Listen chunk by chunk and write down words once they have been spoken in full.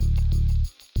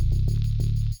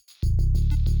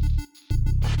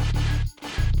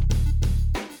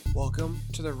Welcome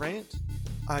to The Rant.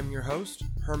 I'm your host,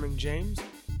 Herman James,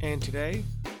 and today,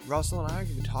 Russell and I are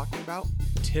going to be talking about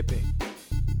tipping.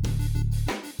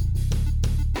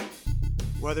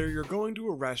 Whether you're going to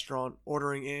a restaurant,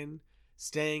 ordering in,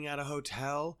 staying at a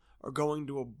hotel, or going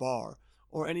to a bar,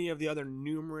 or any of the other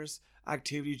numerous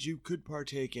activities you could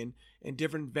partake in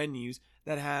different venues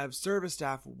that have service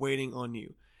staff waiting on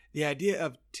you, the idea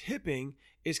of tipping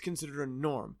is considered a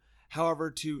norm. However,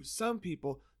 to some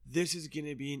people, this is going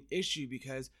to be an issue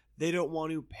because they don't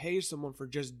want to pay someone for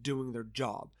just doing their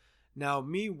job. Now,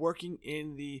 me working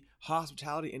in the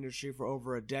hospitality industry for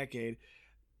over a decade,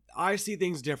 I see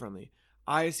things differently.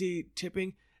 I see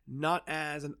tipping not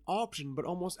as an option, but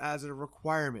almost as a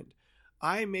requirement.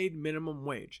 I made minimum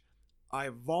wage. I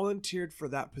volunteered for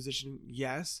that position,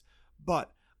 yes,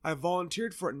 but I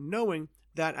volunteered for it knowing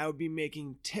that I would be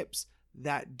making tips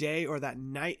that day or that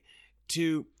night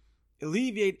to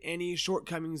alleviate any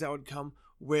shortcomings that would come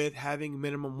with having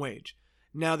minimum wage.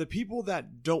 Now, the people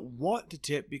that don't want to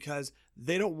tip because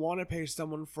they don't want to pay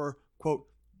someone for, quote,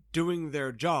 doing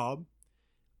their job,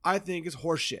 I think is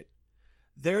horseshit.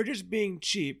 They're just being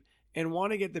cheap and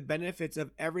want to get the benefits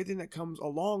of everything that comes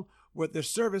along with the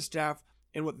service staff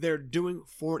and what they're doing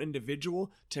for an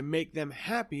individual to make them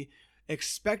happy,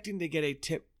 expecting to get a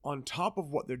tip on top of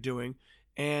what they're doing,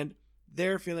 and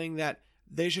they're feeling that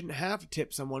they shouldn't have to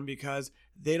tip someone because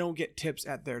they don't get tips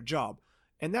at their job.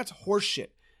 And that's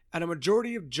horseshit. At a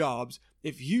majority of jobs,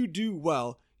 if you do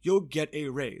well, you'll get a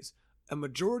raise. A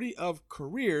majority of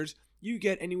careers, you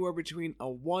get anywhere between a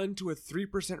 1 to a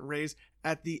 3% raise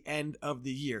at the end of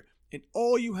the year. And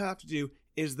all you have to do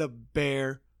is the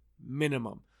bare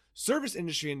minimum. Service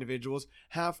industry individuals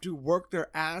have to work their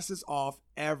asses off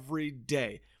every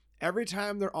day. Every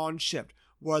time they're on shift,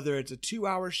 whether it's a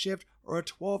 2-hour shift or a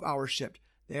 12-hour shift,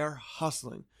 they are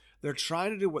hustling. They're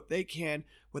trying to do what they can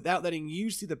without letting you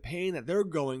see the pain that they're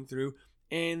going through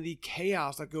and the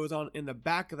chaos that goes on in the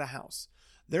back of the house.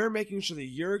 They're making sure that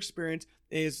your experience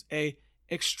is a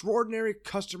extraordinary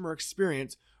customer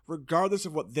experience regardless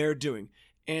of what they're doing.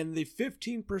 And the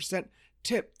 15%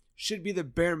 tip should be the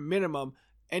bare minimum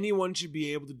anyone should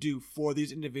be able to do for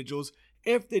these individuals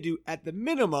if they do, at the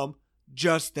minimum,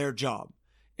 just their job.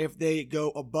 If they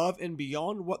go above and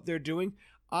beyond what they're doing,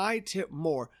 I tip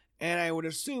more, and I would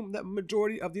assume that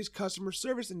majority of these customer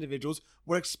service individuals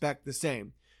would expect the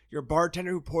same. Your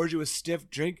bartender who pours you a stiff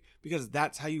drink because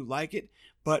that's how you like it,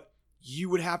 but you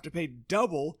would have to pay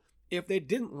double if they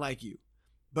didn't like you.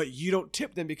 But you don't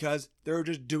tip them because they're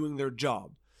just doing their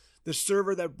job. The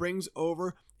server that brings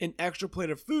over an extra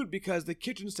plate of food because the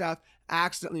kitchen staff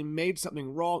accidentally made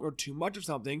something wrong or too much of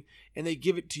something, and they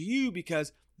give it to you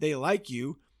because they like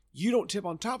you, you don't tip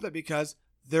on top of that because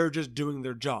they're just doing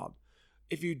their job.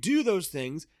 If you do those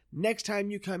things, next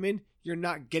time you come in, you're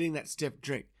not getting that stiff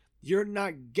drink. You're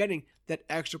not getting that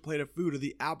extra plate of food or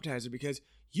the appetizer because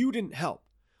you didn't help.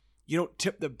 You don't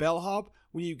tip the bellhop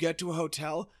when you get to a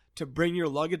hotel to bring your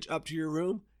luggage up to your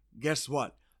room. Guess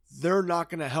what? They're not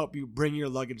going to help you bring your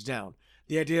luggage down.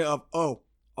 The idea of, oh,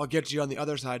 I'll get you on the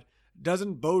other side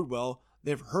doesn't bode well.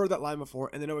 They've heard that line before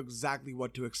and they know exactly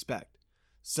what to expect.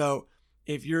 So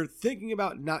if you're thinking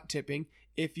about not tipping,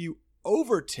 if you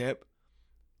over tip,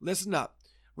 listen up.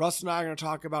 Russ and I are going to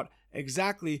talk about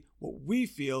exactly what we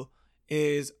feel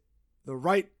is the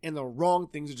right and the wrong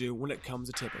things to do when it comes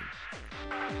to tipping.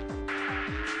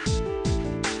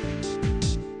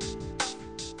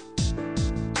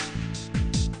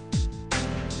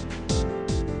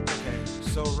 Okay,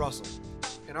 so Russell,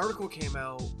 an article came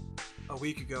out a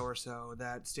week ago or so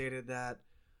that stated that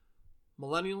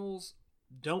millennials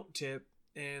don't tip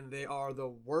and they are the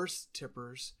worst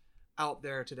tippers out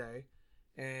there today.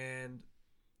 And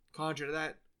contrary to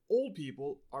that, old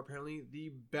people are apparently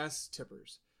the best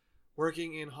tippers.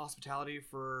 Working in hospitality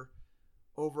for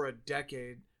over a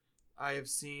decade, I have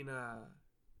seen an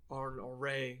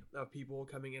array of people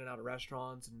coming in and out of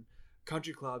restaurants and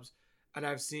country clubs, and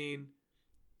I've seen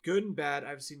good and bad.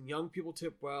 I've seen young people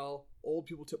tip well, old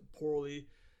people tip poorly,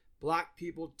 black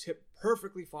people tip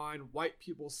perfectly fine, white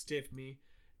people stiff me,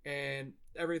 and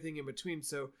everything in between.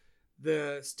 So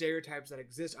the stereotypes that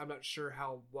exist, I'm not sure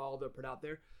how well they're put out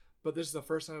there, but this is the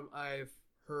first time I've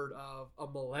heard of a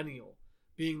millennial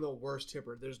being the worst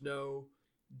tipper. There's no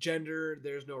gender,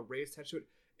 there's no race attached to it.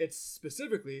 It's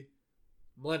specifically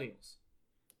millennials.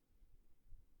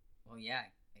 Well, yeah,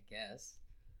 I guess.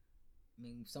 I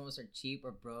mean, some of us are cheap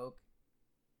or broke,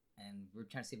 and we're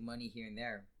trying to save money here and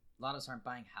there. A lot of us aren't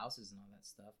buying houses and all that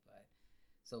stuff, but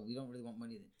so we don't really want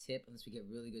money to tip unless we get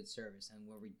really good service. And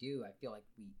where we do, I feel like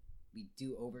we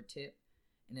do over tip,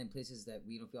 and then places that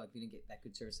we don't feel like we didn't get that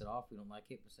good service at all, if we don't like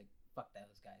it, it's like, fuck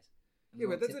those guys. And Yeah,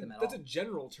 we but won't tip them at that's all. a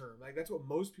general term. Like that's what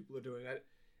most people are doing.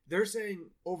 They're saying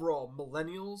overall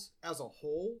millennials as a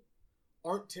whole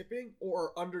aren't tipping or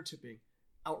are under tipping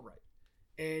outright.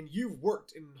 And you've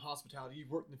worked in hospitality,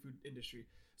 you've worked in the food industry,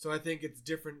 so I think it's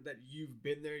different that you've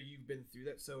been there, you've been through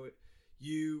that. So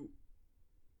you,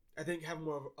 I think, have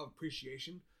more of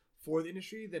appreciation for the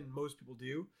industry than most people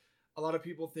do. A lot of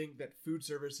people think that food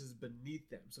service is beneath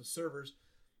them. So servers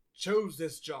chose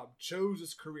this job, chose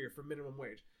this career for minimum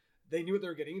wage. They knew what they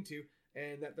were getting into,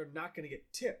 and that they're not going to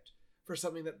get tipped for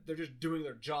something that they're just doing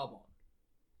their job on.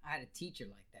 I had a teacher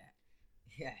like that.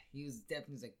 Yeah, he was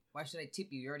definitely like, why should I tip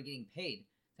you? You're already getting paid.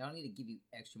 So I don't need to give you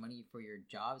extra money for your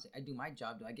jobs. I do my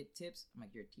job. Do I get tips? I'm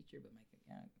like, you're a teacher, but I'm like,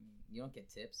 yeah, I mean, you don't get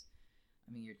tips.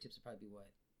 I mean, your tips would probably be what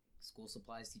school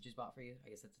supplies teachers bought for you. I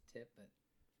guess that's a tip, but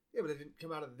Yeah, but it didn't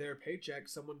come out of their paycheck.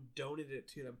 Someone donated it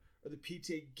to them, or the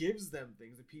PTA gives them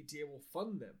things. The PTA will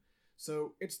fund them.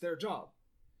 So it's their job.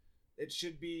 It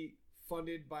should be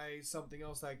funded by something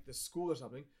else like the school or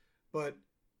something. But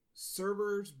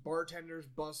servers, bartenders,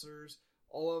 bussers,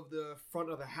 all of the front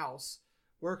of the house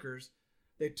workers,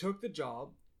 they took the job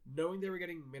knowing they were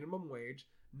getting minimum wage,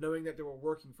 knowing that they were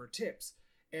working for tips.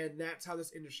 And that's how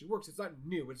this industry works. It's not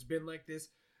new. It's been like this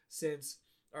since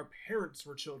our parents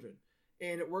were children.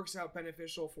 And it works out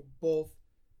beneficial for both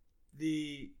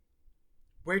the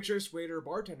waitress, waiter,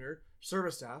 bartender,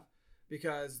 service staff,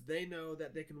 because they know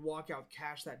that they can walk out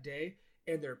cash that day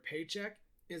and their paycheck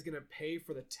is going to pay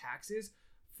for the taxes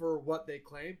for what they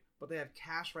claim, but they have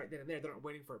cash right then and there. They're not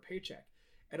waiting for a paycheck.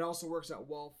 It also works out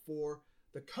well for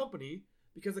the company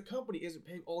because the company isn't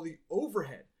paying all the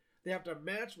overhead. They have to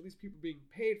match what these people are being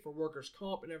paid for workers'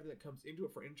 comp and everything that comes into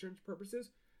it for insurance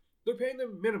purposes. They're paying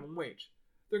them minimum wage.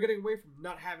 They're getting away from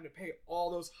not having to pay all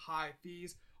those high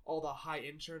fees, all the high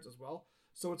insurance as well.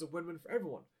 So it's a win-win for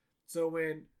everyone. So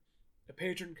when a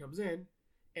patron comes in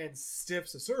and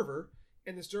stiffs a server,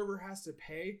 and the server has to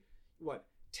pay, 10%,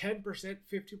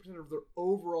 15% of their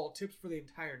overall tips for the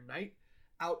entire night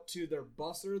out to their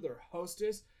busser, their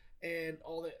hostess, and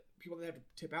all the people that have to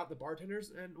tip out, the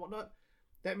bartenders and whatnot.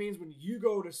 That means when you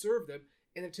go to serve them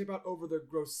and they tip out over their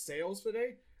gross sales for the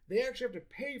day, they actually have to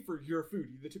pay for your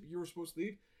food. The tip you were supposed to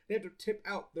leave, they have to tip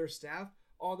out their staff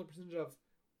on the percentage of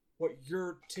what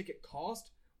your ticket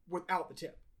cost without the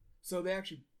tip. So they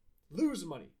actually lose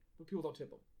money when people don't tip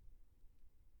them.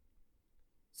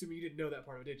 Assuming you didn't know that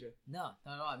part of it, did you? no,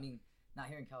 not at all. I mean, not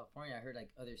here in California. I heard like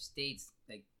other states,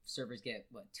 like servers get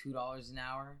 $2 an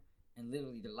hour, and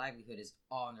literally their livelihood is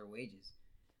all on their wages.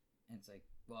 And it's like,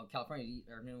 well, California,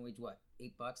 our minimum wage,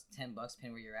 $8, $10,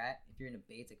 depending where you're at. If you're in a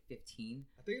bay, it's like 15.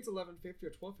 I think it's $11.50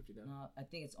 or $12.50 now. No, I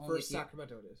think it's only For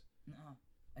Sacramento, it is. No,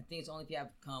 I think it's only if you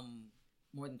have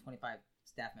more than 25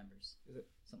 staff members. Is it?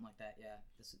 Something like that, yeah.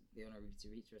 This the owner of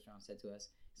Reach Restaurant said to us.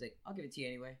 He's like, I'll give it to you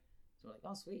anyway. So we're like,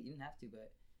 oh, sweet, you didn't have to,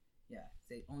 but yeah,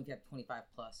 say only if you have 25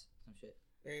 plus some shit.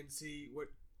 And see, what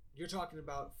you're talking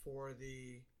about for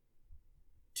the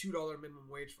 $2 minimum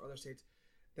wage for other states,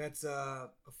 that's a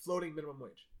floating minimum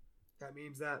wage. That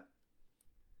means that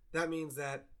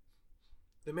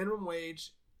the minimum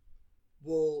wage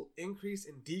will increase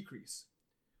and decrease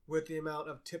with the amount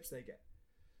of tips they get.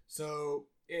 So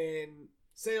in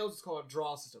sales, it's called a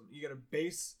draw system. You get a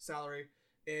base salary,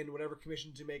 and whatever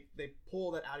commissions you make, they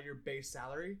pull that out of your base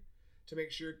salary to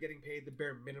make sure you're getting paid the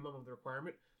bare minimum of the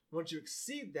requirement. Once you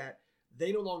exceed that,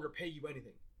 they no longer pay you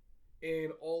anything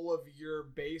in all of your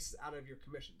base out of your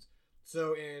commissions.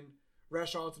 So in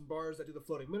restaurants and bars that do the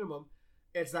floating minimum,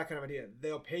 it's that kind of idea.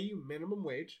 They'll pay you minimum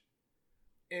wage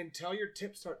until your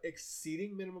tips start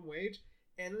exceeding minimum wage,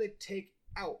 and then they take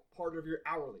out part of your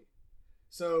hourly.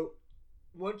 So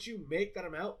once you make that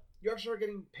amount, you actually start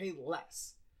getting paid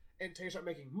less until you start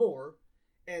making more.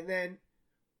 And then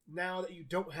now that you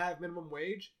don't have minimum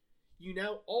wage, you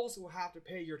now also have to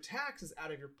pay your taxes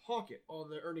out of your pocket on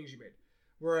the earnings you made.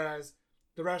 Whereas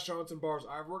the restaurants and bars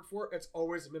I've worked for, it's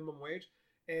always a minimum wage,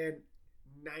 and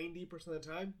 90% of the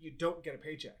time you don't get a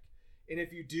paycheck. And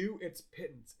if you do, it's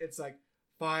pittance. It's like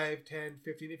 5, 10,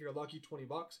 15, if you're lucky, $20,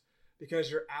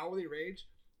 because your hourly wage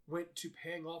went to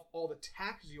paying off all the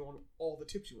taxes you owe, all the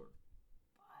tips you earn.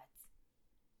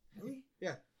 What? Really?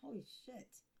 Yeah. Holy shit.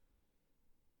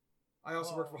 I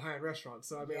also work for high-end restaurants,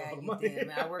 so I made a lot of you money. did. I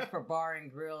mean, I worked for bar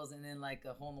and grills and then like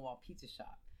a hole-in-the-wall pizza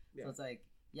shop. Yeah. So it's like,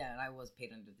 yeah, and I was paid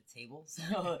under the table,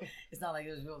 so it's not like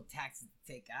there's real taxes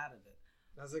to take out of it.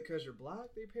 Is it because you're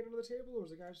black that you paid under the table, or was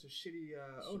the guy just a shitty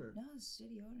owner? No, it's a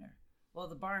shitty owner. Well,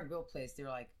 the bar and grill place, they were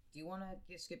like, do you want to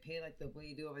just get paid like the way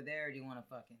you do over there, or do you want to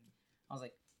fucking... I was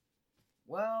like,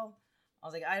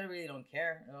 I really don't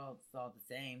care. It's all the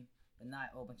same, but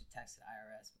not a whole bunch of tax to the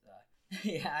IRS. But,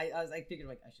 yeah, I figured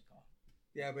like I should call.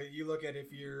 Yeah, but you look at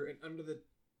if you're an under the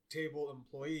table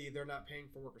employee, they're not paying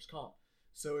for workers' comp.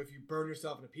 So if you burn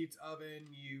yourself in a pizza oven,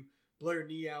 you blow your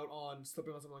knee out on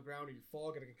slipping on something on the ground, or you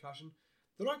fall, get a concussion,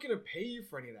 they're not going to pay you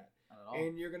for any of that. Not at all.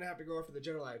 And you're going to have to go after the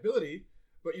general liability,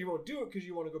 but you won't do it because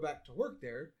you want to go back to work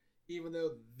there, even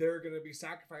though they're going to be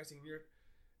sacrificing.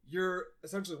 You're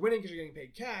essentially winning because you're getting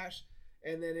paid cash,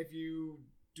 and then if you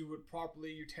do it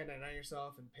properly, you 1099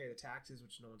 yourself and pay the taxes,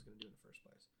 which no one's going to do in the first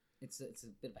place. It's a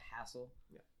bit of a hassle.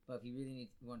 Yeah. But if you really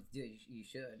want to do it, you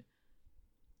should.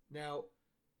 Now,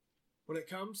 when it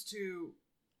comes to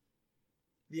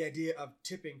the idea of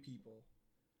tipping people,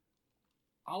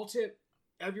 I'll tip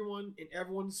everyone, and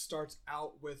everyone starts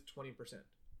out with 20%.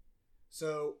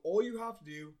 So all you have to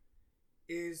do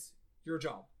is your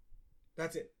job.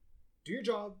 That's it. Do your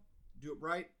job, do it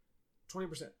right,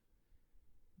 20%.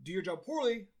 Do your job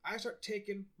poorly, I start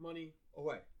taking money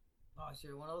away. Oh, so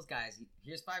you're one of those guys.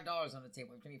 Here's $5 on the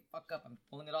table. If you fuck up, I'm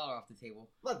pulling $1 off the table.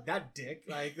 I'm not that dick.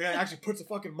 Like, that actually puts the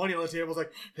fucking money on the table. It's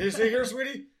like, hey, here,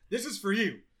 sweetie, this is for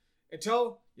you.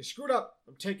 Until you screwed up,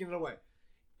 I'm taking it away.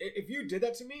 If you did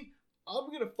that to me, I'm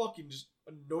going to fucking just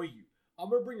annoy you. I'm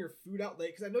going to bring your food out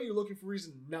late because I know you're looking for a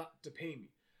reason not to pay me.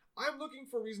 I'm looking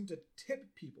for a reason to tip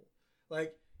people.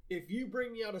 Like, if you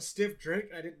bring me out a stiff drink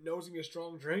and I didn't know it was going to be a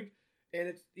strong drink, and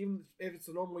it's even if it's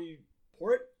the normal way you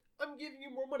pour it, I'm giving you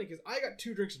more money because I got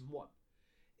 2 drinks in one.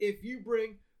 If you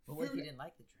bring But what if you didn't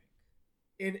like the drink?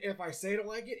 and if I say I don't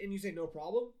like it and you say no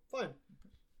problem, fine.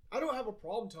 I don't have a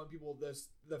problem telling people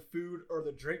the food or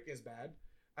the drink is bad.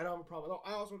 I don't have a problem.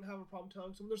 I also don't have a problem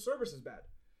telling someone their service is bad.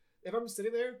 If I'm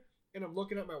sitting there and I'm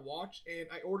looking at my watch and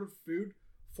I ordered food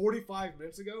 45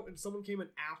 minutes ago and someone came in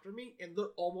after me and they're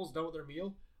almost done with their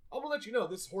meal, I'm going to let you know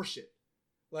this is horseshit.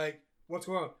 Like, what's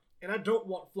going on? And I don't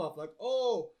want fluff. Like,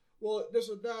 oh, well, this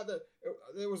or that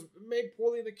it was made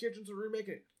poorly in the kitchen, so we're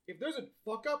remaking it. If there's a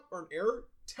fuck up or an error,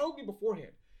 tell me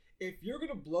beforehand. If you're going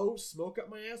to blow smoke up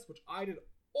my ass, which I did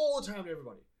all the time to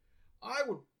everybody, I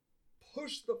would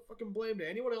push the fucking blame to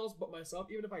anyone else but myself,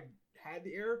 even if I had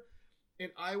the error,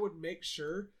 and I would make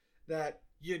sure that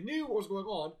you knew what was going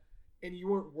on and you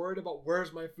weren't worried about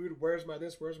where's my food, where's my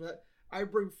this, where's my that.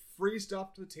 I'd bring free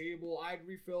stuff to the table, I'd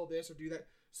refill this or do that,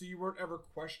 so you weren't ever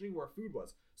questioning where food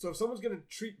was. So if someone's going to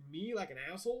treat me like an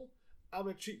asshole, I'm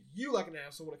going to treat you like an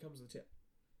asshole when it comes to the tip.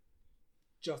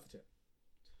 Just the tip.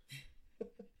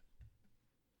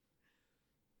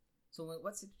 So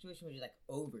what situation would you like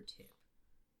over tip?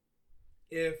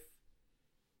 If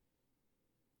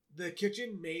the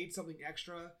kitchen made something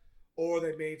extra or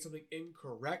they made something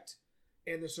incorrect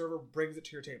and the server brings it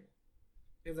to your table.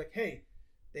 And it's like, hey,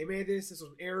 they made this was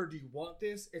an error, do you want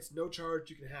this? It's no charge,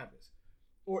 you can have this.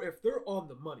 Or if they're on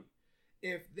the money,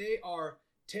 if they are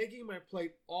taking my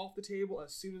plate off the table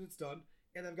as soon as it's done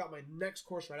and I've got my next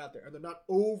course right out there and they're not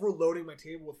overloading my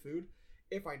table with food,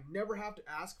 if I never have to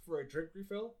ask for a drink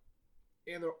refill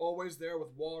and they're always there with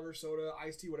water, soda,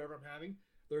 iced tea, whatever I'm having,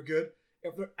 they're good.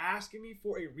 If they're asking me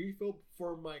for a refill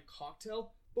for my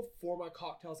cocktail before my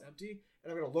cocktail's empty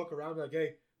and I'm going to look around and be like,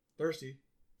 hey, thirsty,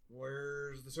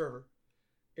 where's the server?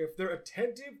 If they're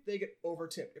attentive, they get over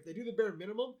tipped. If they do the bare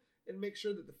minimum and make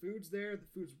sure that the food's there, the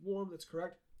food's warm, that's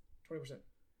correct, 20%.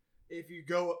 If you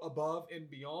go above and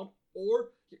beyond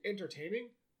or you're entertaining,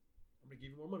 I'm going to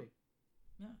give you more money.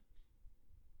 Yeah.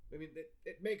 I mean,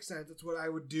 it makes sense. It's what I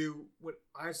would do when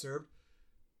I served.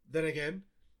 Then again,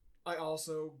 I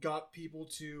also got people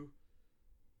to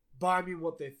buy me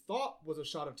what they thought was a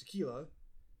shot of tequila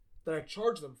that I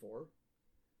charged them for.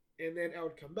 And then I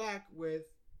would come back with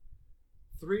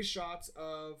 3 shots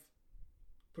of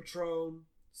Patron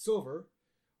Silver.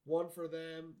 1 for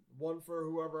them, 1 for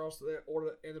whoever else they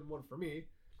ordered, and then 1 for me.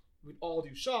 We'd all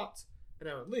do shots, and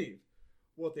I would leave.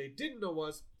 What they didn't know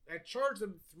was I charged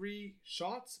them 3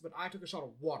 shots, but I took a shot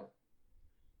of water.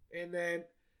 And then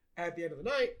at the end of the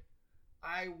night,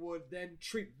 I would then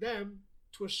treat them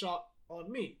to a shot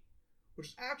on me, which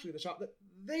is actually the shot that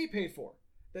they paid for,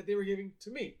 that they were giving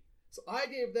to me. So I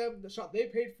gave them the shot they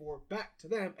paid for back to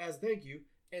them as thank you,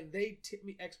 and they tipped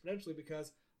me exponentially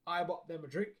because I bought them a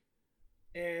drink,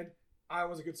 and I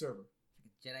was a good server.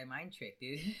 It's like a Jedi mind trick,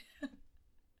 dude.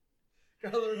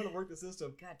 Gotta learn how to work the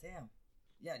system. God damn.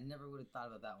 Yeah, I never would have thought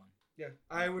about that one. Yeah,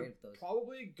 I would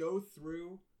probably go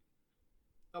through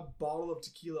a bottle of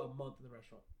tequila a month in the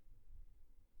restaurant.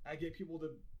 I get people to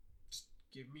just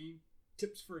give me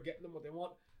tips for getting them what they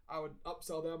want. I would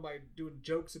upsell them by doing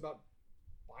jokes about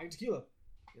buying tequila,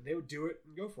 and they would do it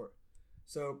and go for it.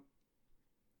 So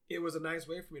it was a nice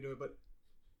way for me to do it, but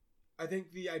I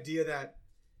think the idea that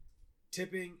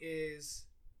tipping is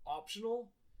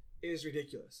optional is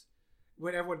ridiculous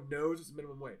when everyone knows it's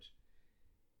minimum wage.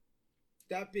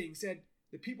 That being said,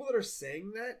 the people that are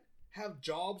saying that have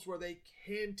jobs where they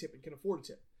can tip and can afford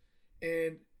to tip.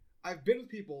 And I've been with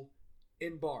people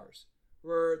in bars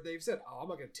where they've said, oh, I'm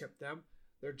not going to tip them.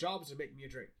 Their job is to make me a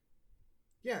drink.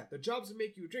 Yeah, their job is to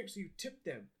make you a drink, so you tip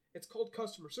them. It's called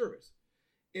customer service.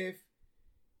 If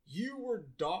you were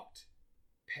docked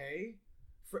pay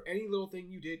for any little thing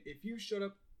you did, if you showed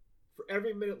up for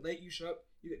every minute late you showed up,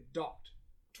 you get docked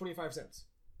 25 cents.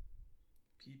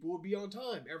 People would be on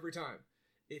time every time.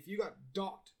 If you got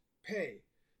docked pay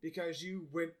because you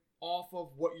went off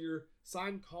of what your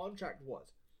signed contract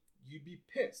was, you'd be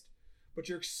pissed. But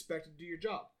you're expected to do your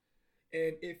job.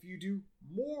 And if you do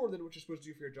more than what you're supposed to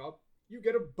do for your job, you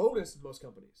get a bonus in most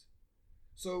companies.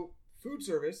 So food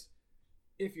service,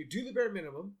 if you do the bare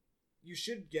minimum, you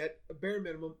should get a bare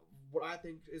minimum. What I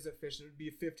think is efficient would be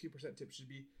a 15% tip, should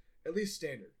be at least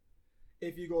standard.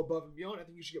 If you go above and beyond, I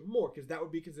think you should get more, because that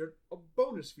would be considered a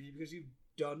bonus fee because you've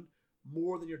done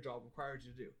more than your job requires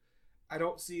you to do. I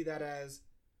don't see that as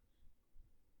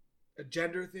a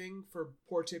gender thing for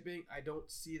poor tipping. I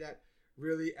don't see that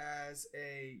really as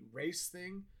a race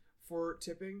thing for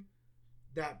tipping.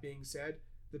 That being said,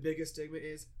 the biggest stigma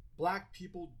is black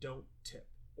people don't tip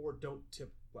or don't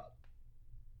tip well.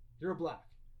 You're black.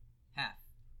 Half.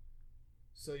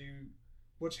 So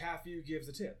which half of you gives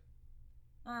a tip?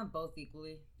 Both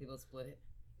equally. People split it.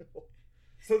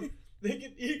 So they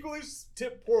can equally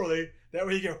tip poorly. That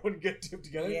way you get one good tip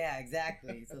together. Yeah,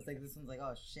 exactly. So it's like this one's like,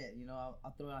 oh shit,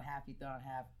 I'll throw on half, you throw on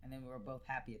half, and then we're both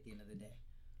happy at the end of the day.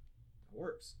 It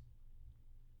works.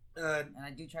 And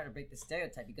I do try to break the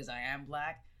stereotype because I am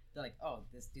black. They're like, oh,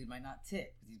 this dude might not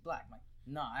tip because he's black. I'm like,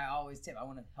 no, I always tip. I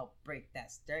want to help break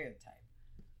that stereotype.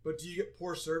 But do you get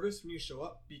poor service when you show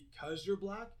up because you're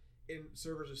black and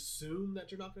servers assume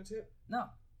that you're not going to tip? No.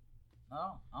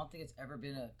 I don't think it's ever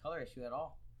been a color issue at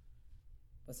all.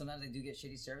 But sometimes I do get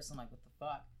shitty service. I'm like, what the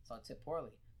fuck? So I'll tip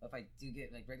poorly. But if I do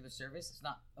get like regular service, it's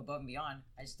not above and beyond.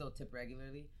 I still tip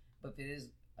regularly. But if it is,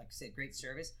 like I said, great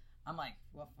service, I'm like,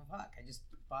 what the fuck? I just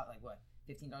bought like what,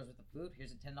 $15 worth of food.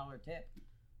 Here's a $10 tip.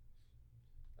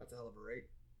 That's a hell of a rate.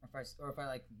 Or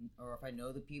if I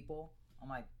know the people, I'm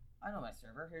like, I know my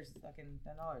server. Here's fucking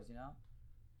 $10.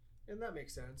 And that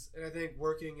makes sense. And I think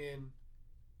working in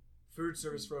food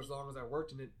service for as long as I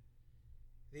worked in it,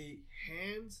 the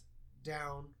hands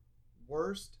down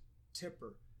worst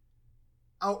tipper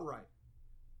outright,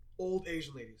 old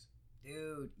Asian ladies.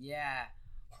 Dude, yeah.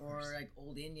 Or like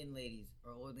old Indian ladies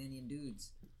or old Indian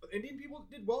dudes. Indian people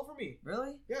did well for me.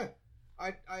 Really? Yeah.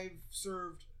 I've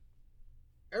served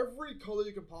every color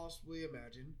you can possibly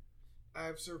imagine.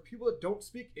 I've served people that don't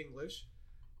speak English.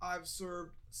 I've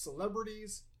served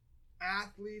celebrities,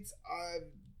 athletes. I've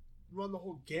run the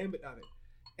whole gambit of it.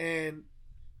 And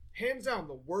hands down,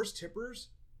 the worst tippers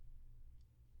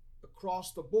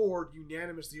across the board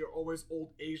unanimously are always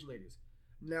old Asian ladies.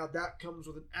 Now that comes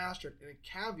with an asterisk and a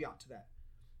caveat to that.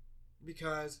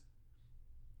 Because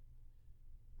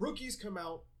rookies come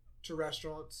out to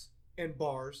restaurants and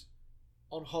bars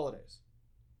on holidays.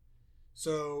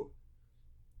 So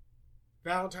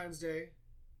Valentine's Day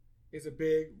is a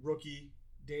big rookie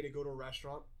day to go to a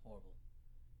restaurant. Horrible.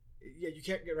 Yeah, you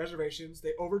can't get reservations.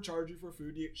 They overcharge you for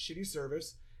food. You get shitty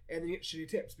service, and then you get shitty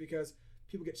tips because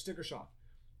people get sticker shock.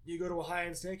 You go to a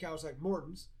high-end steakhouse like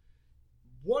Morton's,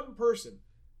 one person,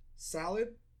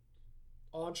 salad,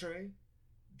 entree,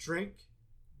 drink,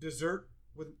 dessert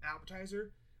with an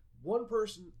appetizer, one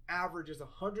person averages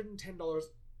 $110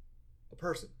 a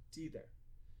person to eat there.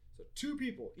 So 2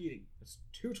 people eating, that's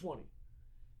 $220.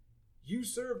 You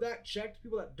serve that check to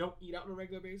people that don't eat out on a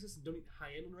regular basis and don't eat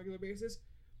high-end on a regular basis,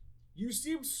 you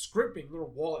see them scrimping their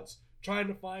wallets, trying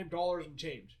to find dollars and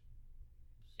change.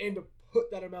 And to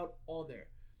put that amount on there.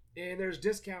 And there's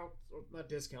discounts, or not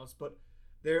discounts, but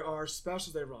there are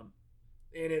specials they run.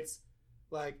 And it's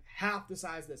like half the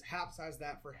size of this, half the size of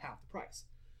that for half the price.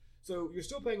 So you're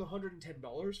still paying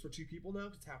 $110 for 2 people now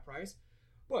because it's half price.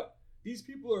 But these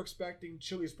people are expecting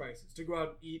Chili's prices to go out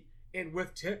and eat, and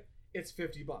with tip, it's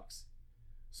 $50.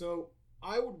 So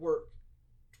I would work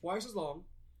twice as long,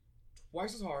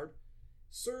 twice as hard,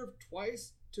 serve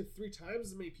twice to 3 times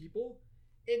as many people,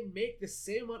 and make the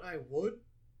same amount I would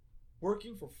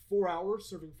working for 4 hours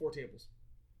serving 4 tables.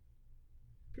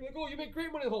 People are like, oh, you make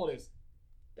great money on holidays.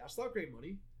 That's not great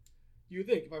money. You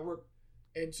think if I work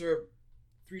and serve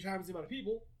 3 times the amount of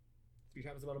people, 3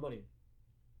 times the amount of money.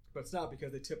 But it's not,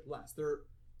 because they tip less.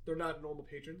 They're not normal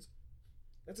patrons.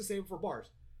 That's the same for bars.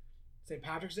 St.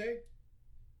 Patrick's Day,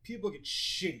 people get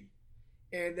shitty.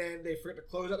 And then they forget to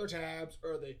close out their tabs,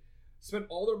 or they spend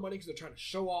all their money because they're trying to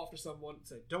show off to someone and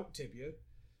say, don't tip you.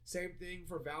 Same thing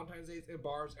for Valentine's Day in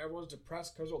bars. Everyone's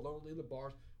depressed because they're lonely in the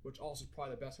bars. which also is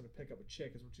probably the best time to pick up a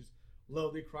chick, is when she's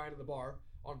lonely crying in the bar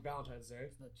on Valentine's Day.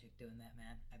 There's no chick doing that,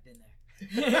 man. I've been there.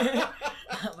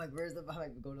 I'm like, where's the? I'm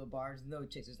like, go to a bar. There's no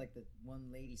chicks. There's like the one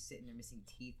lady sitting there missing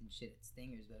teeth and shit at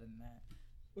Stingers. But other than that,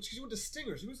 Well, because you went to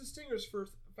Stingers. Who was the Stingers for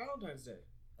Valentine's Day?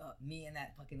 me and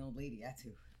that fucking old lady. That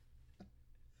too.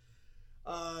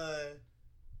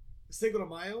 Cinco de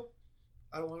Mayo.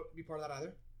 I don't want to be part of that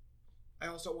either. I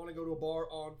also don't want to go to a bar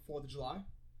on 4th of July.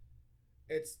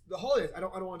 It's the holidays. I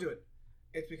don't want to do it.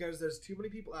 It's because there's too many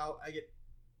people out. I get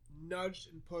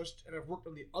nudged and pushed, and I've worked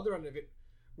on the other end of it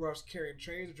where I was carrying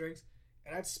trays of drinks,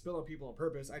 and I'd spill on people on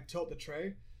purpose. I'd tilt the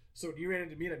tray, so when you ran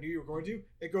into me and I knew you were going to,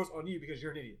 it goes on you because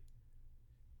you're an idiot.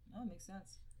 Oh, makes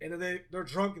sense. And then they're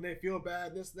drunk and they feel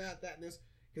bad, this, that, and this,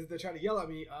 because if they try to yell at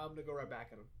me, I'm going to go right back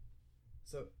at them.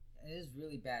 So it is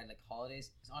really bad, like holidays.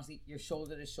 Because honestly, you're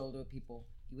shoulder to shoulder with people.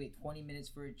 You wait 20 minutes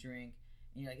for a drink,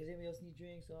 and you're like, "Does anybody else need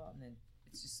drinks?" Oh, and then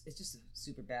it's just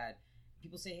super bad.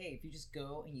 People say, "Hey, if you just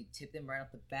go and you tip them right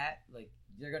off the bat, like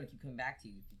they're gonna keep coming back to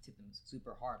you if you tip them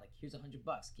super hard. Like, here's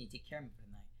 $100. Can you take care of me for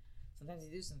the night?" Sometimes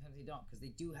they do, sometimes they don't, because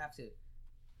they do have to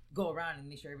go around and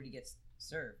make sure everybody gets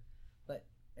served. But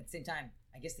at the same time,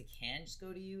 I guess they can just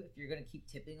go to you if you're gonna keep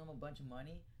tipping them a bunch of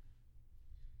money.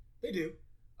 They do.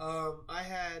 I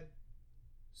had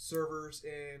servers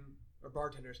or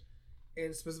bartenders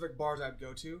in specific bars I'd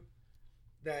go to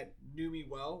that knew me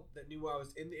well, that knew I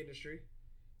was in the industry,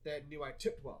 that knew I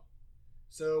tipped well.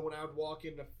 So when I would walk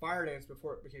into Fire Dance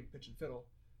before it became Pitch and Fiddle,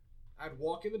 I'd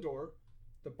walk in the door,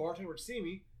 the bartender would see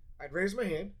me, I'd raise my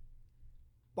hand.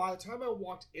 By the time I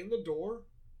walked in the door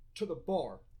to the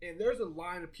bar, and there's a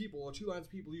line of people, or two lines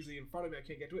of people usually in front of me, I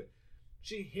can't get to it,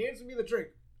 she hands me the drink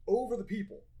over the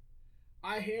people.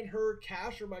 I hand her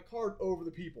cash or my card over the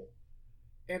people.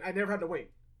 And I never had to wait.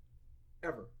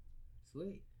 Ever.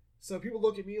 Sweet. So people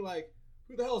look at me like,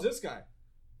 who the hell is this guy?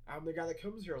 I'm the guy that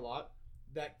comes here a lot,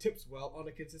 that tips well on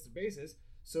a consistent basis,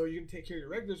 so you can take care of your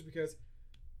regulars, because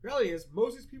the reality is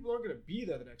most of these people aren't going to be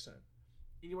there the next time.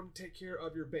 And you want to take care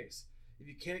of your base. If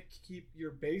you can't keep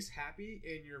your base happy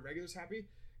and your regulars happy,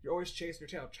 you're always chasing your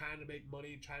tail, trying to make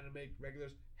money, trying to make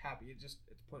regulars happy. It's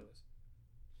pointless.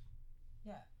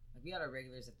 Yeah. Like, we had our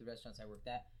regulars at the restaurants I worked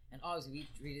at, and obviously we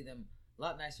treated them a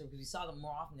lot nicer because we saw them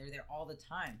more often. They were there all the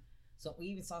time. So we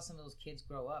even saw some of those kids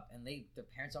grow up, and their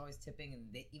parents always tipping, and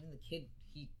even the kid,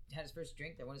 he had his first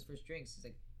drink there, one of his first drinks. He's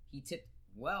like, he tipped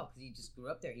well because he just grew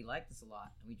up there. He liked us a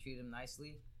lot, and we treated him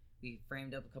nicely. We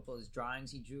framed up a couple of his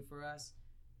drawings he drew for us.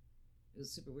 It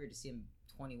was super weird to see him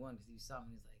 21 because we saw him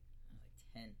when he was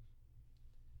like 10.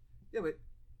 Yeah, but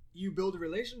you build a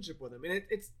relationship with him, and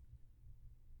it's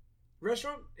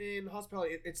restaurant and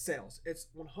hospitality. It's sales. It's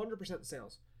 100%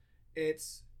 sales.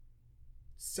 It's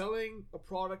selling a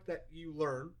product that you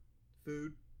learn,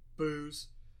 food, booze,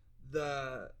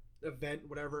 the event,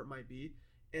 whatever it might be,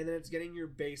 and then it's getting your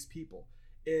base people.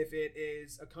 If it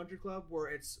is a country club where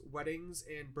it's weddings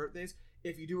and birthdays,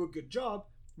 if you do a good job,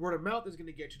 word of mouth is going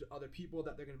to get you to other people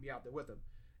that they're going to be out there with them.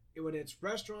 And when it's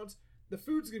restaurants, the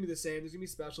food's going to be the same. There's going to be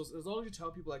specials. And as long as you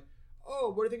tell people like,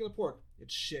 oh, what do you think of the pork?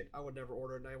 It's shit. I would never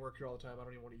order it, and I work here all the time. I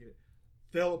don't even want to eat it.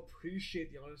 They'll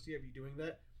appreciate the honesty of you doing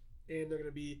that, and they're going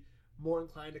to be more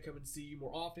inclined to come and see you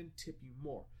more often, tip you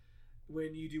more.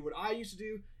 When you do what I used to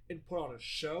do and put on a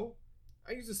show,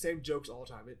 I use the same jokes all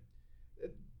the time.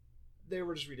 They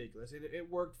were just ridiculous, and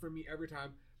it worked for me every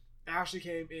time. Ashley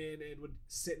came in and would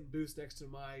sit in booths next to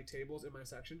my tables in my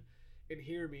section and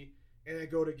hear me, and I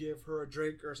go to give her a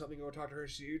drink or something, or talk to her,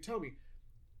 she would tell me,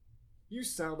 you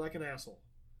sound like an asshole.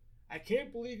 I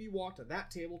can't believe you walked to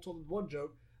that table, told them one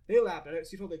joke, they laughed at it,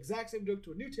 so you told the exact same joke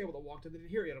to a new table that walked in, they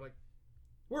didn't hear it yet. I'm like,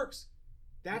 works.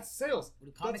 That's sales. What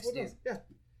do comics do? Yeah.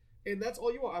 And that's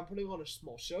all you want. I'm putting on a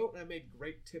small show, and I made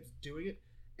great tips doing it,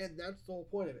 and that's the whole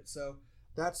point of it. So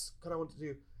that's what I want to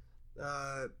do.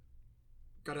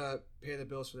 Gotta pay the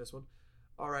bills for this one.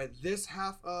 All right, this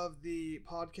half of the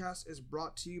podcast is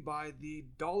brought to you by the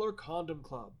Dollar Condom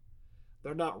Club.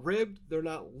 They're not ribbed, they're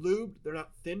not lubed, they're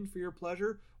not thin for your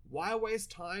pleasure. Why waste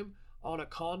time on a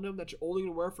condom that you're only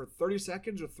going to wear for 30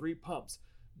 seconds or 3 pumps?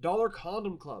 Dollar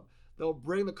Condom Club. They'll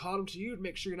bring the condom to you to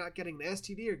make sure you're not getting an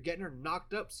STD or getting her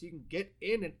knocked up so you can get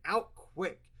in and out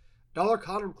quick. Dollar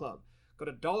Condom Club. Go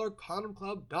to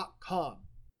dollarcondomclub.com.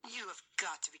 You have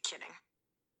got to be kidding.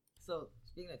 So,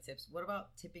 speaking of tips, what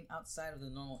about tipping outside of the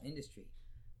normal industry?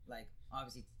 Like,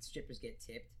 obviously, strippers get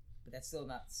tipped, but that's still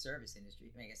not the service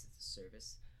industry. I mean, I guess it's a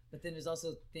service. But then there's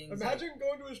also things Imagine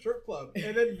going to a strip club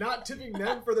and then not tipping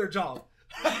them for their job.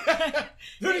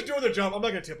 They're just doing their job. I'm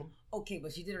not going to tip them. Okay,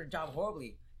 but she did her job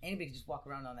horribly. Anybody could just walk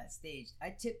around on that stage.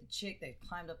 I tipped the chick that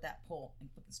climbed up that pole and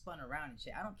fucking spun around and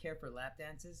shit. I don't care for lap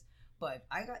dances, But if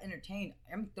I got entertained,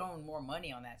 I'm throwing more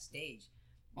money on that stage.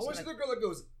 I want to see the girl that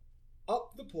goes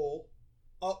up the pole,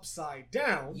 upside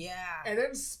down, Yeah. and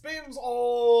then spins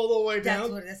all the way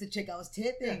down. That's the chick I was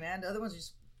tipping, man. The other ones are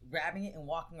just grabbing it and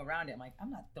walking around it. I'm like,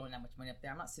 I'm not throwing that much money up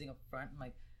there. I'm not sitting up front. I'm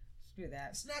like, screw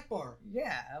that. Snack bar.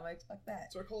 Yeah, I'm like, fuck that.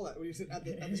 That's what I call that when you sit at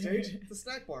the stage. It's a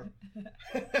snack bar.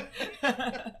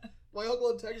 My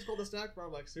uncle in Texas called the snack bar.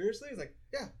 I'm like, seriously? He's like,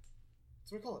 yeah,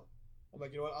 that's what I call it. I'm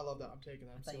like, you know what? I love that. I'm taking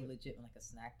that. I thought you legit went like a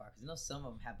snack bar because I know some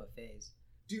of them have buffets.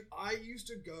 Dude, I used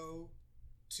to go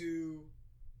to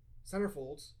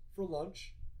Centerfolds for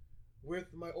lunch with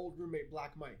my old roommate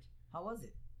Black Mike. How was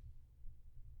it?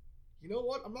 You know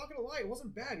what? I'm not gonna lie, it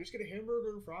wasn't bad. You just get a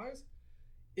hamburger and fries.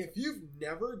 If you've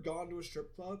never gone to a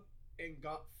strip club and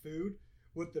got food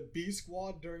with the B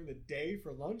Squad during the day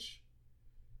for lunch,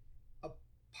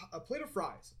 a plate of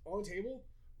fries on the table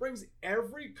brings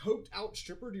every coked out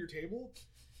stripper to your table,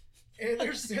 and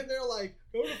they're sitting there like,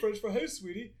 go to French fry. Hey,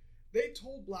 sweetie. They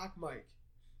told Black Mike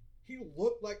he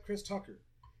looked like Chris Tucker.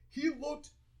 He looked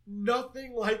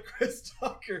nothing like Chris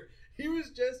Tucker. He was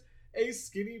just a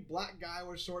skinny black guy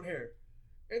with short hair.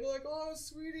 And they're like, oh,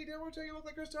 sweetie, didn't I want to tell you look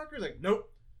like Chris Tucker? He's like,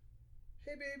 nope.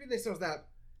 Hey, baby. And they said, that,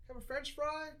 have a French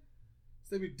fry?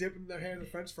 So they'd be dipping their hands in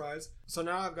French fries. So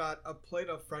now I've got a plate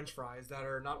of French fries that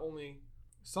are not only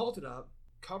salted up,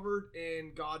 covered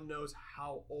in God knows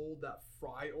how old that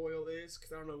fry oil is,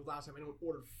 because I don't know the last time anyone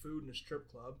ordered food in a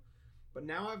strip club. But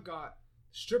now I've got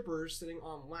strippers sitting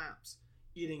on laps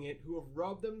eating it who have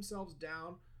rubbed themselves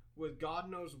down with God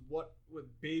knows what, with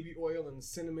baby oil and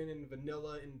cinnamon and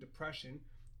vanilla and depression.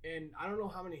 And I don't know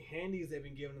how many handies they've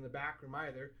been given in the back room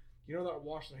either. You know, they're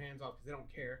washing their hands off because they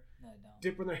don't care. No, I don't.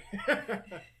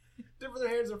 Dipping their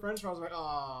hands in French fries. I'm like,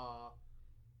 ah,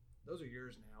 those are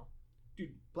yours now.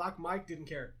 Dude, Black Mike didn't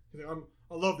care. He's like,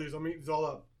 I love these. I'm eating these all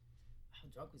up. How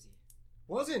drunk was he?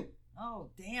 Wasn't. Oh,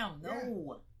 damn,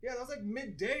 no. Yeah, that was like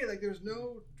midday. Like, there's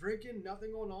no drinking,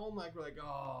 nothing going on. Like, we're like,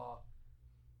 oh.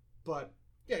 But,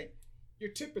 yeah,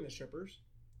 you're tipping the strippers.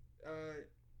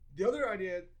 The other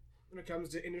idea when it comes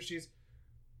to industries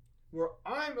where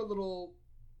I'm a little,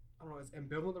 I don't know, is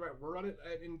ambivalent the right word on it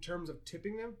in terms of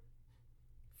tipping them?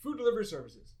 Food delivery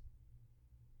services.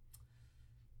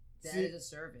 That is a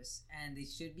service, and they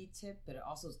should be tipped, but it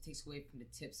also takes away from the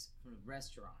tips from the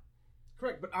restaurant.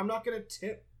 Correct, but I'm not going to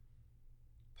tip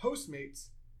Postmates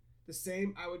the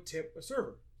same I would tip a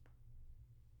server.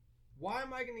 Why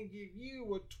am I going to give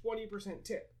you a 20%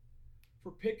 tip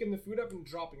for picking the food up and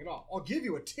dropping it off? I'll give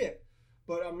you a tip,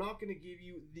 but I'm not going to give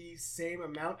you the same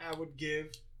amount I would give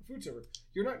a food server.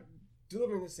 You're not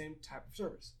delivering the same type of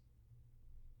service.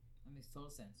 That makes total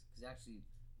sense, because actually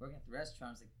working at the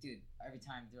restaurants, like, dude, every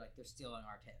time they're stealing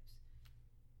our tips.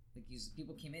 Like,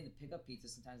 people came in to pick up pizza.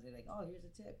 Sometimes they're like, oh, here's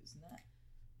a tip, isn't that?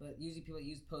 But usually people that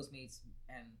use Postmates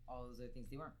and all those other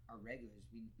things, they weren't our regulars.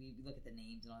 We look at the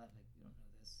names and all that, like, we don't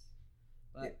know this.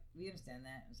 But we understand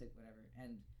that. It's like, whatever.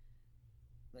 And,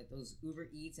 like, those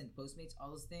Uber Eats and Postmates, all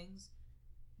those things,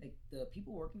 like, the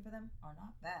people working for them are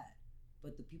not bad.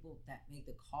 But the people that make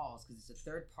the calls, because it's a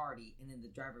third party, and then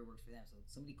the driver works for them. So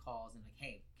somebody calls and like,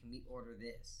 hey, can we order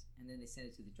this? And then they send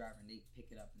it to the driver and they pick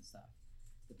it up and stuff.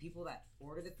 The people that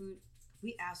order the food,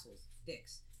 complete assholes,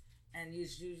 dicks. And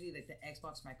usually like the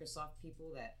Xbox, Microsoft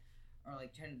people that are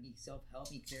like trying to be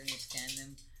self-help, you clearly understand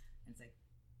them. And it's like,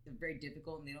 they're very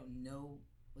difficult and they don't know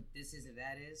what this is or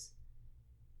that is.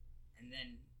 And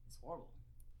then it's horrible.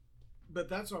 But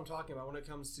that's what I'm talking about when it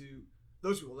comes to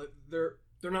those people.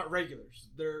 They're not regulars.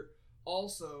 They're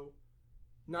also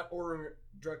not ordering it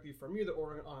directly from you. They're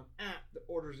ordering it on an app that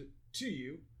orders it to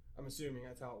you. I'm assuming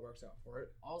that's how it works out for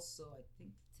it. Also, I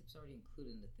think the tip's already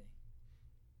included in the thing.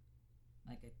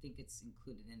 Like, I think it's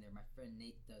included in there. My friend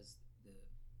Nate does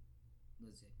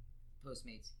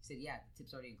Postmates. He said, yeah, the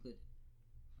tip's already included.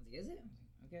 I was like, is it?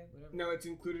 Okay, whatever. No, it's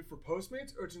included for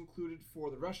Postmates or it's included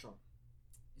for the restaurant?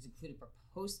 It's included for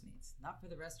Postmates, not for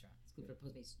the restaurant. It's included for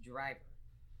Postmates driver.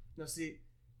 Now, see,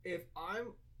 if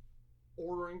I'm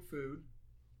ordering food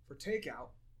for takeout,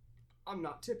 I'm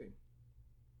not tipping.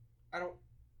 I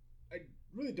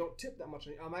really don't tip that much.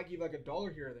 I might give like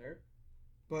 $1 here or there,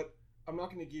 but I'm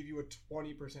not going to give you a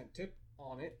 20% tip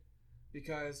on it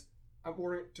because I'm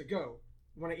ordering it to go.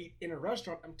 When I eat in a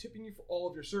restaurant, I'm tipping you for all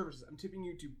of your services. I'm tipping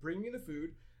you to bring me the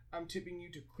food. I'm tipping you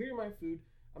to clear my food.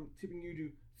 I'm tipping you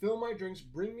to fill my drinks,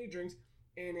 bring me drinks,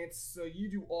 and it's so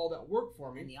you do all that work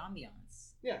for me. And the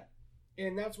ambiance. Yeah.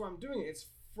 And that's why I'm doing it. It's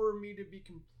for me to be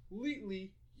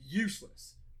completely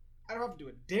useless. I don't have to do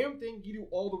a damn thing. You do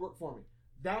all the work for me.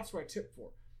 That's what I tip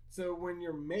for. So when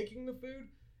you're making the food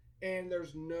and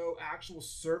there's no actual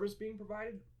service being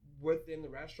provided within the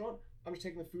restaurant, I'm just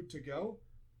taking the food to go.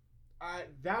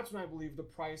 That's when I believe the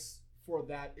price for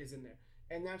that is in there.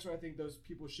 And that's where I think those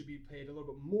people should be paid a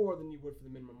little bit more than you would for the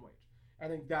minimum wage. I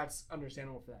think that's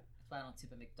understandable for that. That's why I don't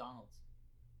tip at McDonald's.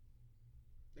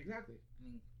 Exactly.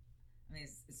 I mean,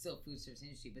 it's still a food service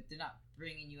industry, but they're not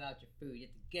bringing you out your food. You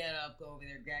have to get up, go over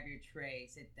there, grab your tray,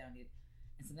 sit down,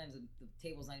 and sometimes the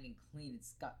table's not even clean.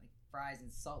 It's got like fries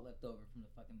and salt left over from the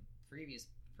fucking previous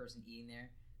person eating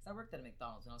there. So I worked at a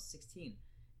McDonald's when I was 16,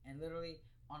 and literally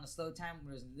on a slow time,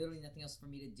 there was literally nothing else for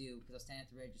me to do because I was standing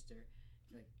at the register.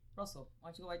 Like, Russell, why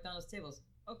don't you go right down those tables?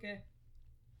 Okay.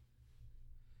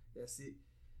 Yeah, see.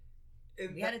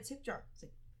 We had a tip jar. It's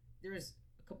like there was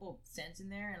a couple cents in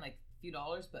there and like a few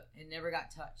dollars, but it never got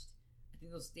touched. I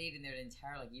think those stayed in there the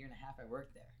entire like year and a half I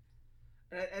worked there.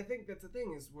 And I think that's the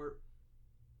thing is where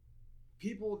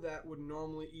people that would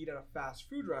normally eat at a fast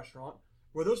food restaurant,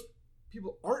 where those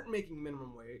people aren't making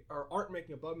minimum wage or aren't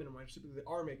making above minimum wage, typically they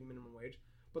are making minimum wage,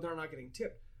 but they're not getting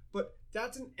tipped. But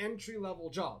that's an entry level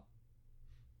job.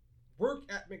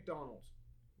 Work at McDonald's,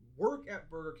 work at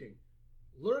Burger King,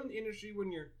 learn the industry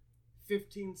when you're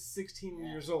 15, 16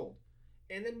 years old,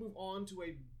 and then move on to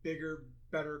a bigger,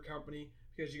 better company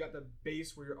because you got the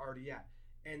base where you're already at,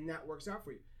 and that works out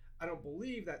for you. I don't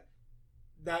believe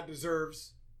that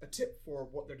deserves a tip for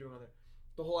what they're doing on there.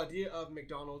 The whole idea of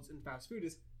McDonald's and fast food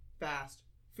is fast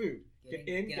food. Get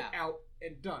in, get out,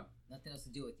 and done. Nothing else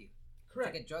to do with you.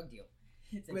 Correct. It's like a drug deal.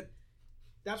 But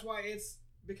that's why it's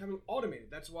becoming automated.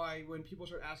 That's why when people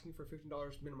start asking for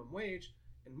 $15 minimum wage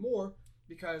and more,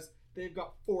 because they've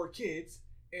got 4 kids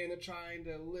and they're trying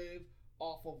to live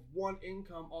off of one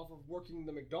income off of working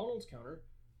the McDonald's counter,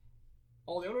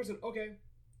 all the owners said, okay,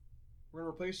 we're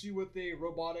going to replace you with a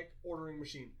robotic ordering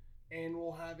machine and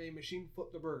we'll have a machine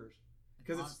flip the burgers.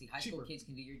 Because honestly, high school kids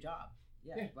can do your job.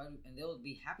 Yeah. And they'll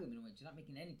be happy with minimum wage. You're not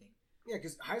making anything. Yeah,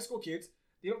 because high school kids,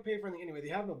 they don't pay for anything anyway. They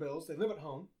have no bills. They live at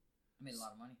home. I made a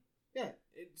lot of money. Yeah,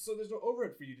 so there's no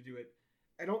overhead for you to do it.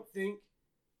 I don't think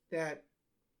that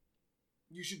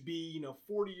you should be,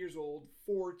 40 years old,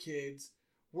 4 kids,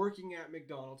 working at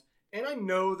McDonald's. And I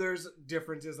know there's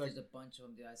differences. There's a bunch of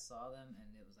them, dude. I saw them,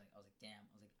 and I was like, damn.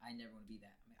 I never want to be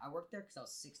that. I worked there because I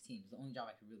was 16. It was the only job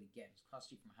I could really get. It was across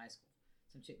the street from high school.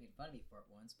 Some chick made fun of me for it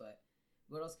once, but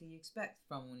what else can you expect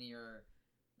from when you're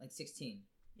like 16?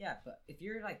 Yeah, but if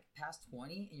you're like past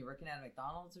 20 and you're working at a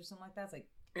McDonald's or something like that, it's like...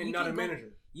 And not a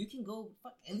manager. You can go,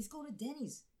 at least go to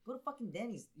Denny's. Go to fucking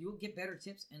Denny's. You'll get better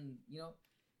tips and,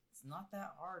 it's not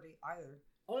that hard either.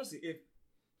 Honestly, if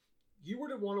you were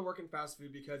to want to work in fast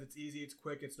food because it's easy, it's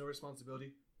quick, it's no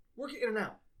responsibility, work it in and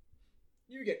out.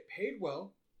 You get paid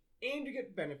well, and you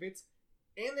get benefits,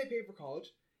 and they pay for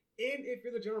college, and if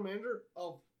you're the general manager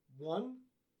of one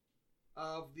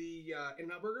of the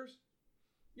In-N-Out Burgers,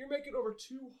 you're making over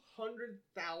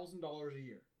 $200,000 a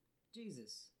year.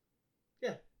 Jesus.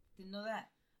 Yeah. Didn't know that.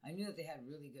 I knew that they had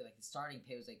really good, like the starting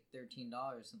pay was like $13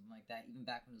 or something like that, even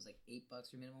back when it was like $8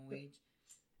 for minimum wage.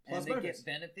 And Plus they benefits. get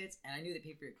benefits, and I knew they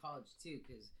paid for your college too,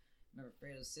 because remember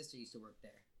Fredo's sister used to work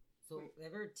there. So have you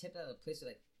ever tipped at a place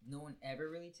where like no one ever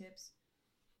really tips?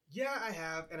 Yeah, I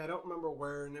have, and I don't remember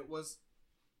where, and it was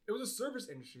a service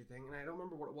industry thing, and I don't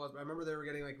remember what it was, but I remember they were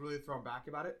getting like really thrown back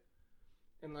about it.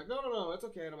 And like, no, it's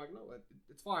okay. And I'm like, no,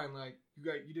 it's fine. Like,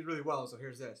 you did really well, so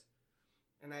here's this.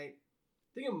 And I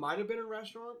think it might have been a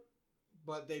restaurant,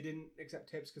 but they didn't accept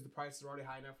tips because the prices are already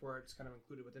high enough where it's kind of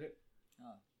included within it.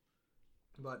 Oh.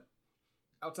 But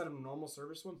outside of normal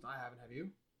service ones, I haven't. Have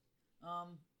you?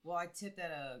 Well, I tipped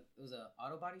at it was a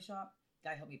auto body shop.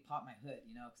 Guy helped me pop my hood,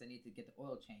 because I needed to get the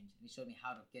oil changed. And he showed me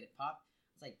how to get it popped.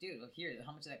 I was like, dude, look here,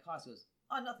 how much did that cost? He goes,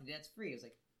 oh, nothing, dude, that's free. I was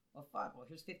like, well, fuck, well,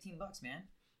 here's $15, man.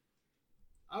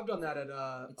 I've done that at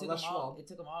Les Schwab. It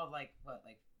took them all of like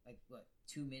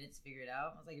 2 minutes to figure it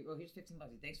out. I was like, well, here's $15.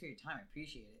 Thanks for your time. I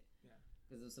appreciate it. Yeah.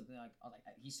 Because it was something like,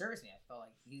 he serviced me. I felt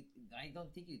like I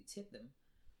don't think you tip them.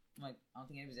 I'm like, I don't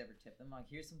think anybody's ever tipped them. I'm like,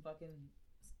 here's some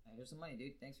money,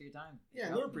 dude. Thanks for your time. Yeah,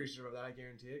 and they're appreciative of that, I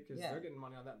guarantee it, because they're getting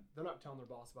money on that. They're not telling their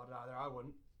boss about it either. I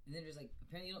wouldn't. And then there's like,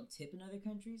 apparently you don't tip in other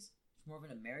countries. It's more of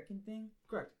an American thing.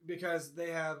 Correct, because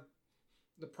they have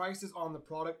the prices on the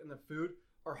product and the food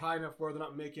are high enough where they're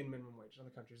not making minimum wage in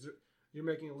other countries. You're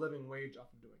making a living wage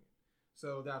off of doing it.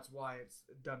 So that's why it's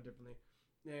done differently.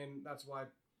 And that's why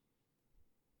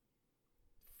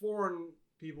foreign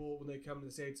people, when they come to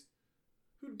the States,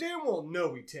 who damn well know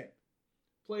we tip,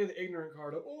 play the ignorant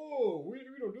card of, oh, we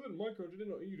don't do it in my country, didn't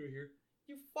know you do it here.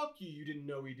 You didn't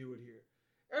know we do it here.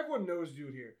 Everyone knows we do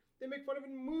it here. They make fun of it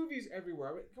in movies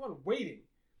everywhere. I mean, come on, Waiting.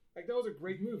 Like, that was a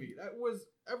great movie.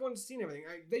 Everyone's seen everything.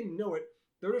 They know it.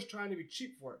 They're just trying to be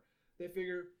cheap for it. They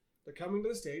figure they're coming to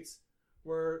the States,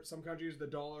 where some countries the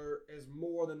dollar is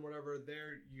more than whatever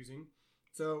they're using.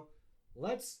 So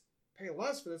let's pay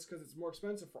less for this because it's more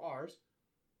expensive for ours,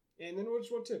 and then we'll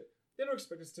just want tip. They don't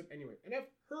expect us to tip anyway. And I've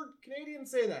heard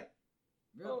Canadians say that.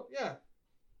 Really? Oh, yeah.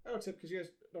 I don't tip because you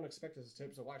guys don't expect us to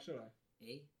tip, so why should I?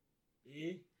 Eh?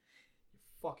 You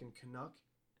fucking Canuck.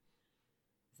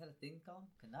 Is that a thing called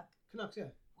Canuck? Canucks,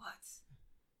 yeah. What?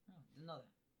 Oh, didn't know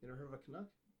that. You never heard of a Canuck?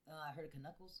 I heard of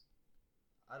Canuckles.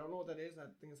 I don't know what that is. I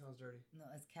think it sounds dirty. No,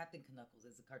 it's Captain Canuckles.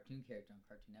 It's a cartoon character on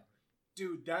Cartoon Network.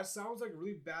 Dude, that sounds like a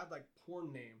really bad, like,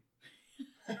 porn name.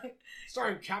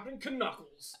 Starring Captain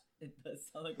Canuckles. It does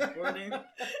sound like a porn name.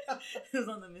 It was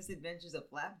on the misadventures of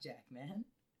Flapjack, man.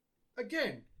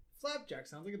 Again, Flapjack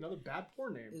sounds like another bad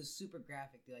porn name. It was super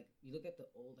graphic. Like, you look at the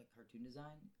old like cartoon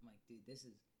design. I'm like, dude, this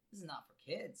is not for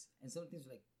kids. And some things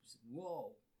were like,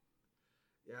 whoa.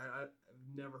 Yeah, I've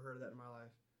never heard of that in my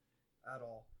life at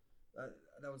all.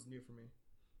 That was new for me.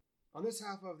 On this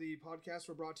half of the podcast,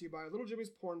 we're brought to you by Little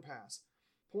Jimmy's Porn Pass.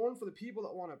 Porn for the people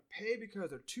that want to pay because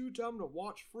they're too dumb to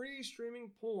watch free streaming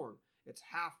porn. It's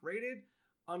half rated,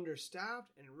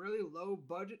 understaffed, and really low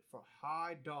budget for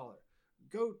high dollar.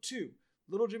 Go to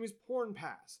Little Jimmy's Porn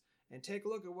Pass and take a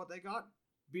look at what they got.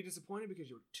 Be disappointed because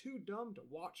you're too dumb to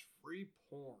watch free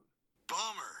porn.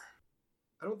 Bummer.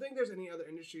 I don't think there's any other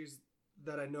industries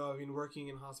that I know of. I mean, working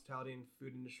in hospitality and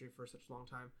food industry for such a long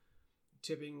time,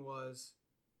 tipping was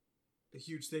a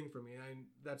huge thing for me. And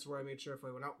that's where I made sure if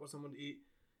I went out with someone to eat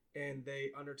and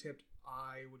they undertipped,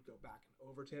 I would go back and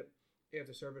overtip if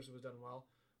the service was done well.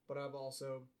 But I've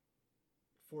also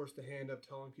forced the hand of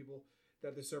telling people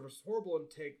that the service is horrible and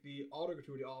take the auto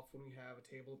gratuity off when we have a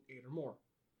table of 8 or more.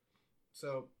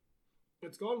 So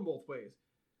it's gone both ways.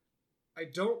 I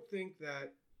don't think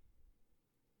that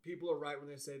people are right when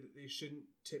they say that they shouldn't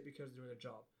tip because they're doing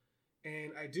their job.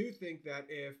 And I do think that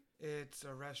if it's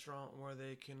a restaurant where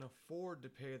they can afford to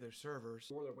pay their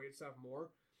servers or their wait staff more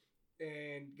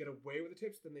and get away with the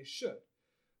tips, then they should.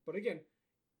 But again,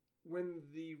 when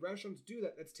the restaurants do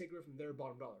that, that's taken away from their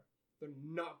bottom dollar. They're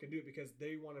not going to do it because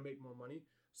they want to make more money.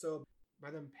 So by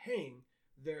them paying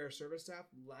their service staff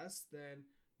less than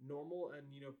normal and,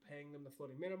 paying them the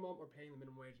floating minimum or paying the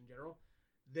minimum wage in general,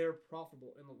 they're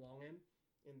profitable in the long end.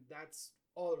 And that's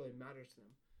all that really matters to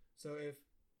them. So if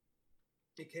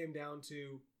it came down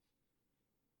to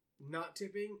not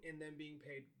tipping and then being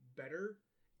paid better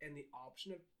and the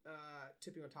option of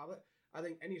tipping on top of it, I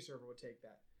think any server would take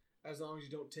that, as long as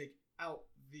you don't take out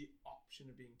the option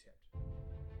of being tipped.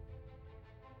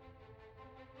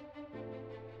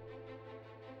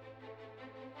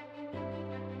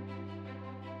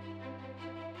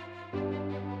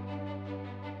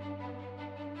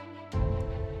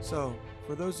 So,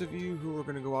 for those of you who are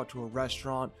going to go out to a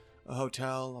restaurant, a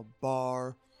hotel, a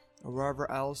bar, or wherever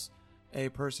else, a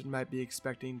person might be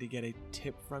expecting to get a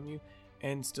tip from you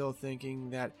and still thinking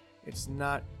that it's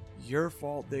not your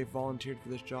fault they volunteered for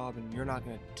this job and you're not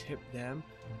going to tip them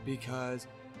because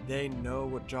they know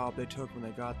what job they took when they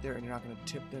got there, and you're not going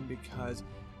to tip them because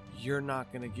you're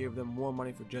not going to give them more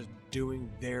money for just doing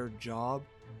their job.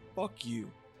 Fuck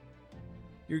you.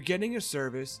 You're getting a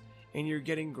service, and you're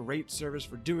getting great service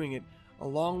for doing it,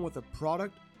 along with a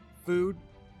product, food,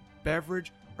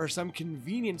 beverage, or some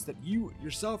convenience that you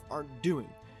yourself aren't doing.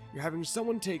 You're having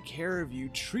someone take care of you,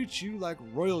 treat you like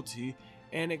royalty,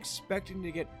 and expecting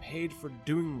to get paid for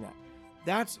doing that.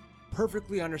 That's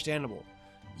perfectly understandable.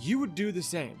 You would do the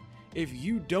same. If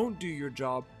you don't do your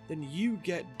job, then you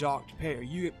get docked pay or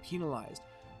you get penalized.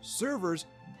 Servers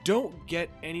don't get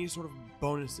any sort of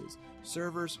bonuses.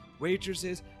 Servers,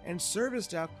 waitresses, and service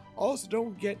staff also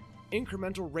don't get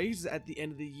incremental raises at the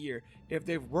end of the year if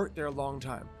they've worked there a long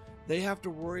time. They have to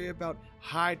worry about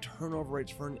high turnover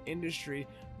rates for an industry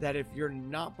that if you're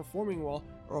not performing well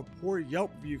or a poor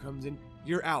Yelp review comes in,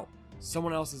 you're out.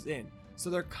 Someone else is in. So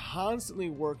they're constantly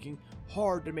working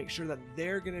hard to make sure that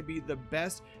they're going to be the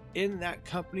best in that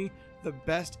company, the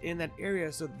best in that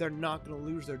area, so they're not going to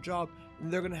lose their job,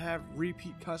 and they're going to have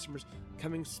repeat customers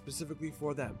coming specifically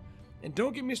for them. And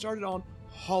don't get me started on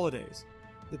holidays.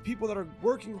 The people that are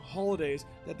working holidays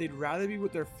that they'd rather be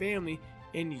with their family,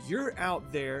 and you're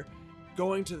out there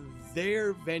going to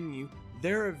their venue,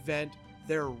 their event,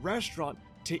 their restaurant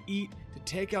to eat, to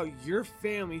take out your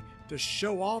family, to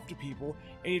show off to people,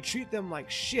 and you treat them like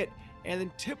shit and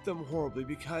then tip them horribly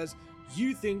because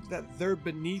you think that they're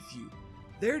beneath you.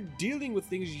 They're dealing with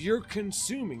things you're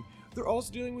consuming. They're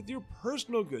also dealing with your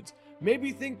personal goods.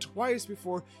 Maybe think twice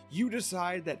before you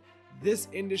decide that this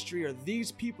industry or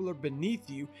these people are beneath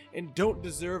you and don't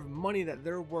deserve money that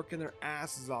they're working their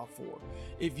asses off for.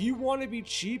 If you want to be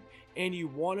cheap and you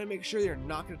want to make sure you're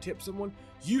not going to tip someone,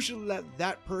 you should let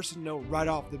that person know right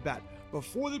off the bat.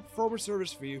 Before they perform a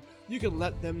service for you, you can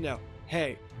let them know,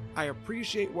 hey, I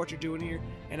appreciate what you're doing here,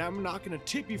 and I'm not going to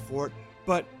tip you for it,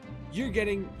 but you're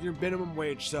getting your minimum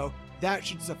wage, so that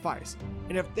should suffice.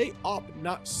 And if they opt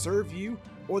not serve you,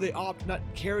 or they opt not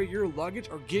carry your luggage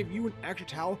or give you an extra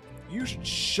towel, you should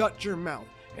shut your mouth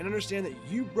and understand that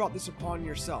you brought this upon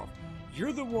yourself.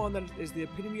 You're the one that is the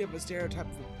epitome of a stereotype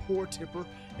for poor tipper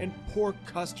and poor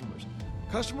customers.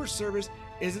 Customer service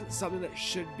isn't something that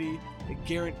should be a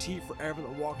guarantee for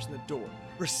everyone that walks in the door.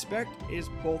 Respect is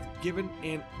both given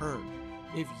and earned.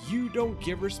 If you don't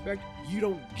give respect, you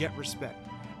don't get respect.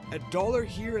 $1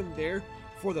 here and there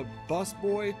for the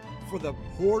busboy, for the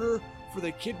porter, for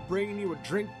the kid bringing you a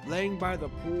drink laying by the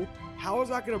pool, how is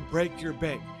that going to break your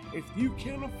bank? If you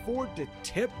can't afford to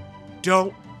tip,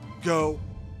 don't go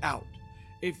out.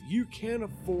 If you can't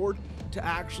afford to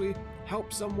actually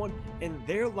help someone in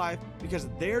their life because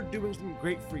they're doing something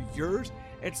great for yours,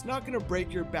 it's not going to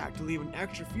break your back to leave an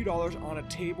extra few dollars on a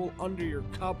table, under your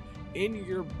cup, in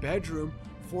your bedroom,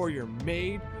 for your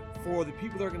maid, for the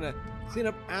people that are going to clean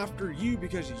up after you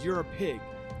because you're a pig.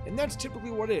 And that's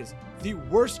typically what it is. The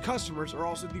worst customers are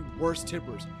also the worst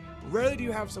tippers. Rarely do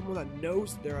you have someone that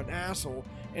knows they're an asshole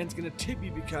and is going to tip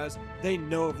you because they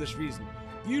know of this reason.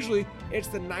 Usually, it's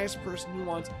the nice person who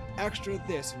wants extra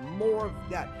this, more of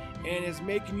that, and is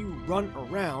making you run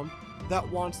around, that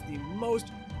wants the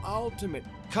most ultimate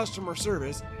customer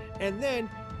service, and then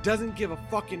doesn't give a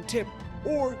fucking tip,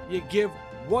 or you give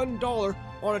 $1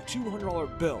 on a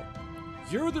 $200 bill.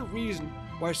 You're the reason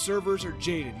why servers are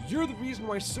jaded. You're the reason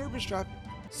why service staff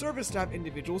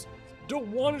individuals don't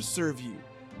want to serve you.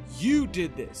 You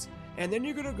did this. And then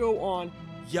you're going to go on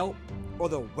Yelp or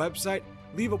the website,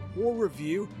 leave a poor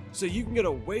review so you can get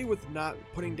away with not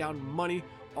putting down money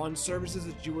on services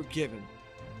that you were given.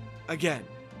 Again,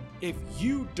 if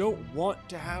you don't want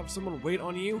to have someone wait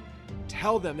on you,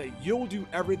 tell them that you'll do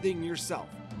everything yourself.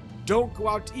 Don't go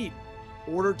out to eat.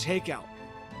 Order takeout.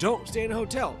 Don't stay in a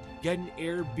hotel. Get an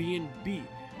Airbnb.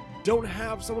 Don't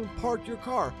have someone park your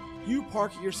car. You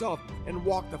park it yourself and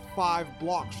walk the 5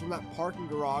 blocks from that parking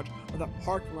garage or that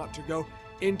parking lot to go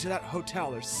into that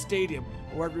hotel or stadium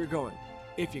or wherever you're going.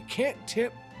 If you can't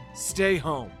tip, stay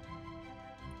home.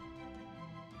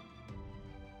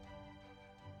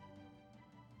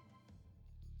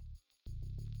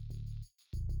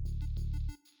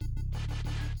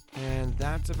 And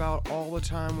that's about all the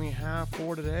time we have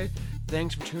for today.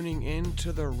 Thanks for tuning in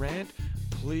to The Rant.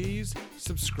 Please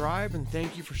subscribe, and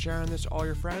thank you for sharing this to all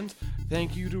your friends.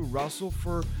 Thank you to Russell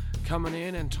for coming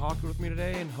in and talking with me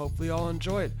today, and hopefully y'all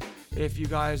enjoy it. If you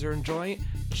guys are enjoying it,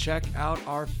 check out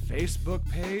our Facebook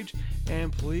page,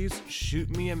 and please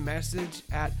shoot me a message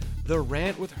at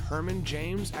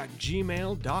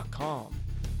therantwithhermanjames@gmail.com.